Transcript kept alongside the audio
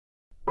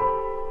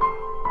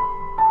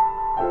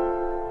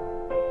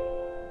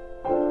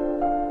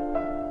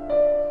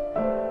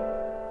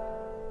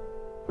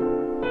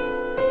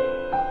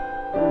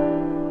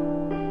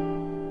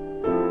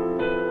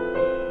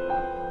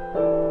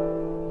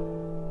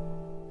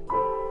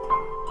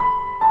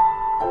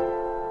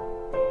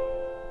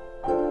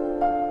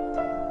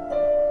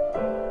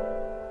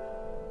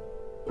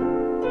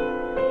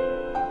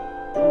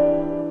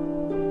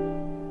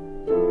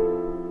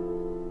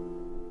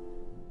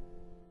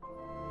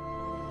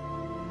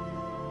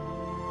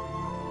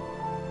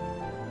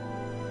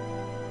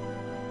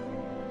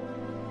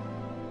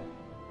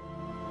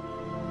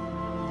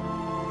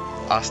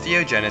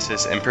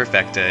Osteogenesis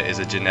imperfecta is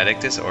a genetic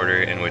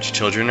disorder in which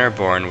children are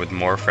born with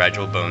more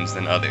fragile bones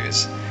than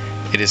others.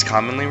 It is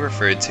commonly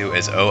referred to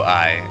as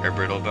OI, or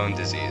brittle bone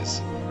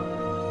disease.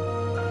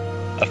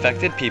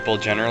 Affected people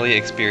generally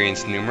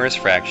experience numerous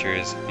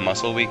fractures,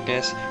 muscle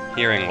weakness,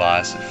 hearing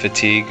loss,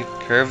 fatigue,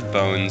 curved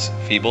bones,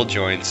 feeble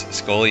joints,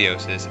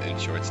 scoliosis,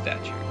 and short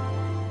stature.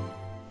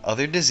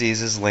 Other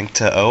diseases linked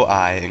to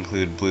OI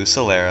include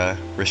brucellera,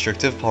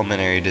 restrictive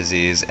pulmonary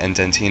disease, and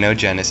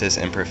Osteogenesis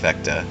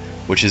imperfecta,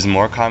 which is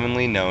more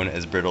commonly known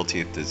as brittle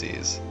tooth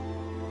disease.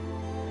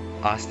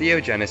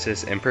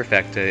 Osteogenesis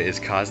imperfecta is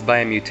caused by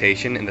a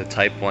mutation in the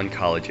type 1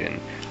 collagen,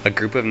 a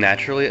group of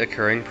naturally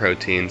occurring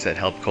proteins that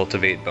help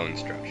cultivate bone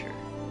structure.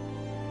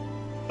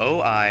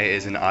 OI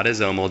is an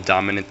autosomal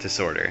dominant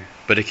disorder,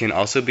 but it can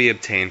also be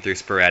obtained through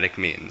sporadic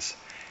means.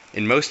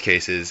 In most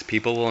cases,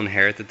 people will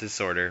inherit the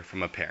disorder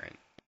from a parent.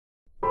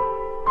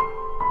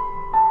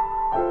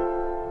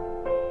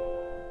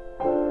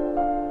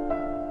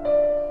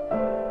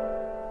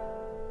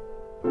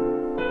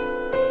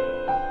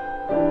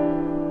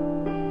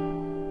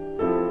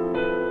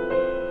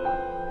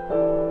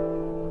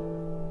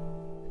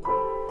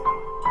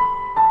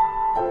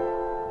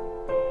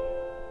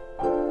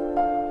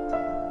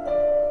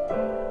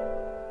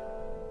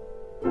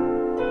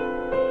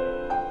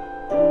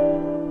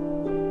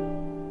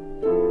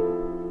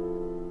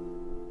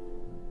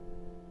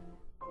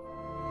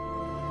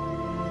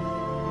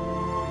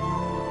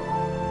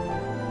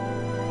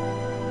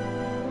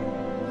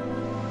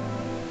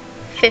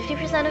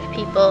 %50 of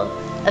people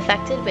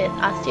affected with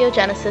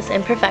osteogenesis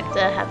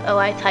imperfecta have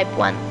OI type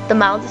 1, the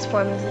mildest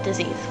form of the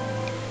disease.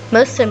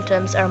 Most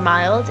symptoms are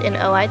mild in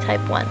OI type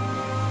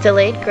 1.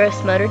 Delayed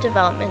gross motor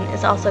development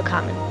is also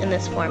common in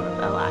this form of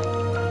OI.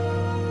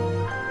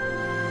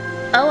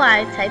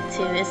 OI type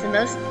 2 is the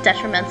most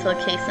detrimental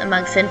case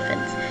amongst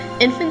infants.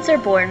 Infants are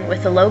born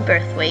with a low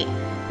birth weight,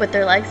 with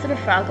their legs in a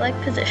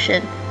frog-like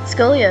position,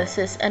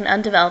 scoliosis, and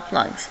undeveloped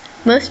lungs.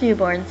 Most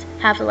newborns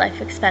have a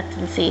life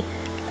expectancy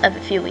of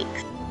a few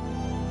weeks.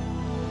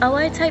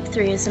 OI type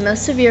 3 is the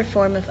most severe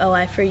form of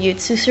OI for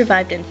youths who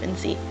survived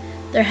infancy.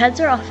 Their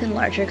heads are often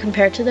larger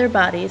compared to their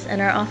bodies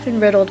and are often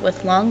riddled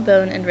with long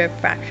bone and rib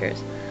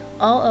fractures.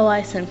 All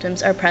OI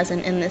symptoms are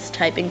present in this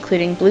type,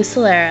 including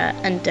brucellera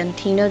and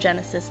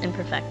Osteogenesis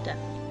imperfecta.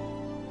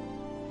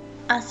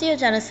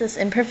 Osteogenesis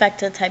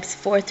imperfecta types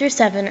 4 through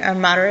 7 are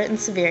moderate in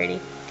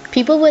severity.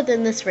 People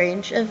within this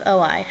range of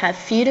OI have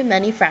few to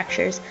many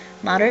fractures,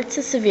 moderate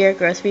to severe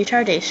growth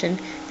retardation,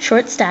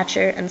 short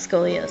stature, and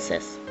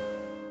scoliosis.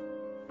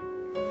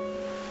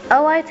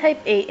 OI type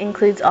 8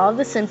 includes all of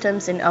the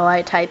symptoms in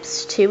OI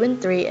types 2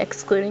 and 3,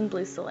 excluding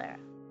brucellera.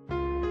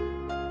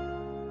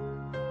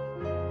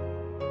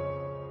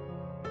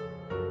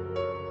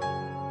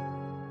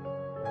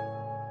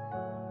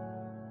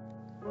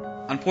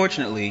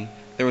 Unfortunately,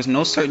 there is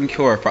no certain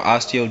cure for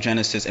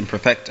osteogenesis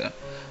imperfecta,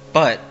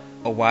 but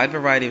a wide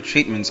variety of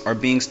treatments are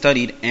being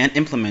studied and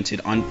implemented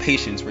on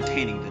patients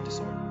retaining the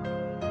disorder.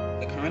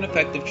 The current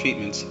effective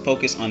treatments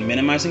focus on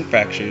minimizing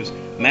fractures,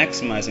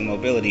 maximizing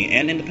mobility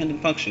and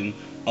independent function,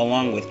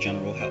 along with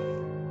general health.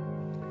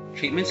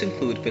 Treatments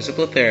include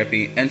physical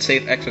therapy and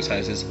safe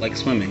exercises like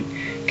swimming,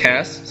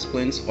 casts,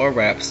 splints, or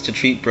wraps to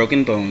treat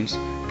broken bones,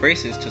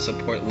 braces to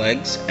support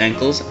legs,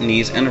 ankles,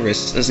 knees, and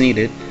wrists as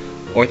needed,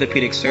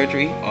 orthopedic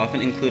surgery,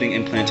 often including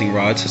implanting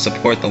rods to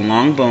support the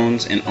long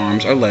bones in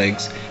arms or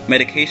legs,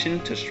 medication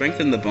to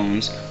strengthen the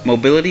bones,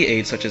 mobility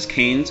aids such as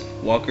canes,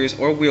 walkers,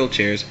 or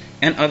wheelchairs,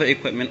 and other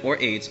equipment or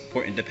aids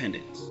for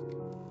independence.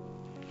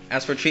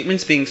 As for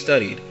treatments being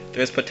studied,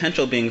 there is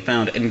potential being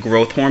found in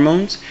growth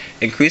hormones,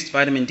 increased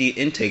vitamin D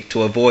intake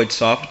to avoid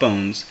soft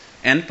bones,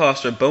 and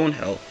foster bone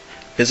health,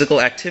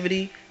 physical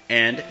activity,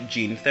 and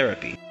gene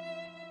therapy.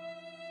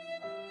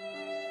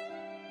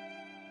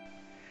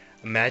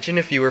 Imagine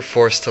if you were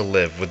forced to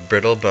live with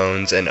brittle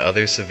bones and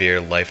other severe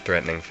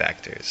life-threatening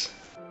factors.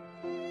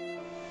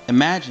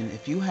 Imagine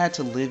if you had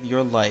to live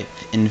your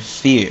life in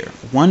fear,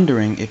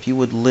 wondering if you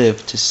would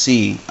live to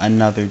see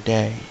another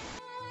day.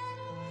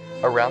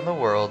 Around the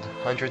world,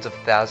 hundreds of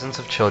thousands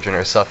of children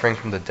are suffering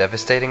from the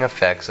devastating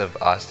effects of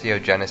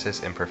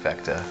osteogenesis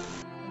imperfecta.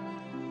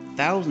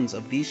 Thousands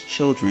of these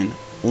children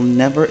will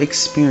never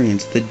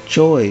experience the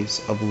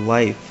joys of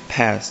life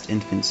past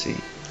infancy.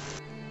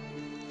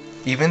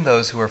 Even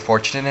those who are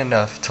fortunate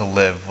enough to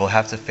live will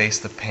have to face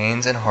the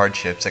pains and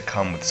hardships that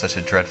come with such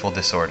a dreadful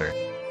disorder.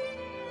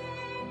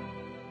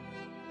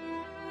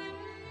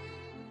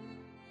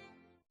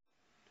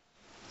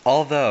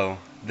 Although,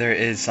 there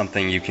is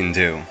something you can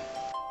do.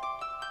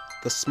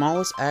 The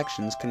smallest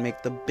actions can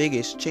make the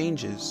biggest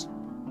changes.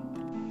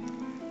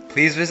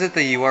 Please visit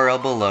the URL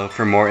below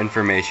for more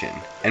information,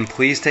 and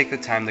please take the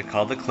time to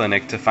call the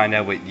clinic to find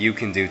out what you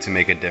can do to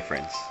make a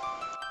difference.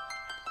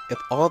 If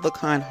all the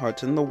kind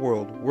hearts in the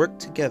world work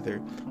together,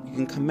 we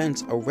can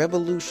commence a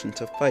revolution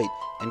to fight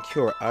and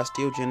cure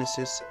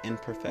osteogenesis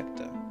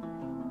imperfecta.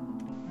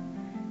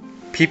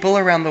 People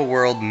around the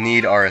world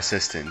need our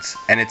assistance,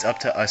 and it's up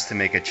to us to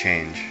make a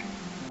change.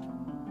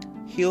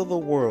 Heal the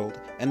world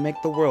and make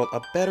the world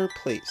a better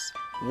place.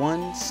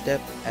 one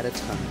step at a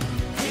time.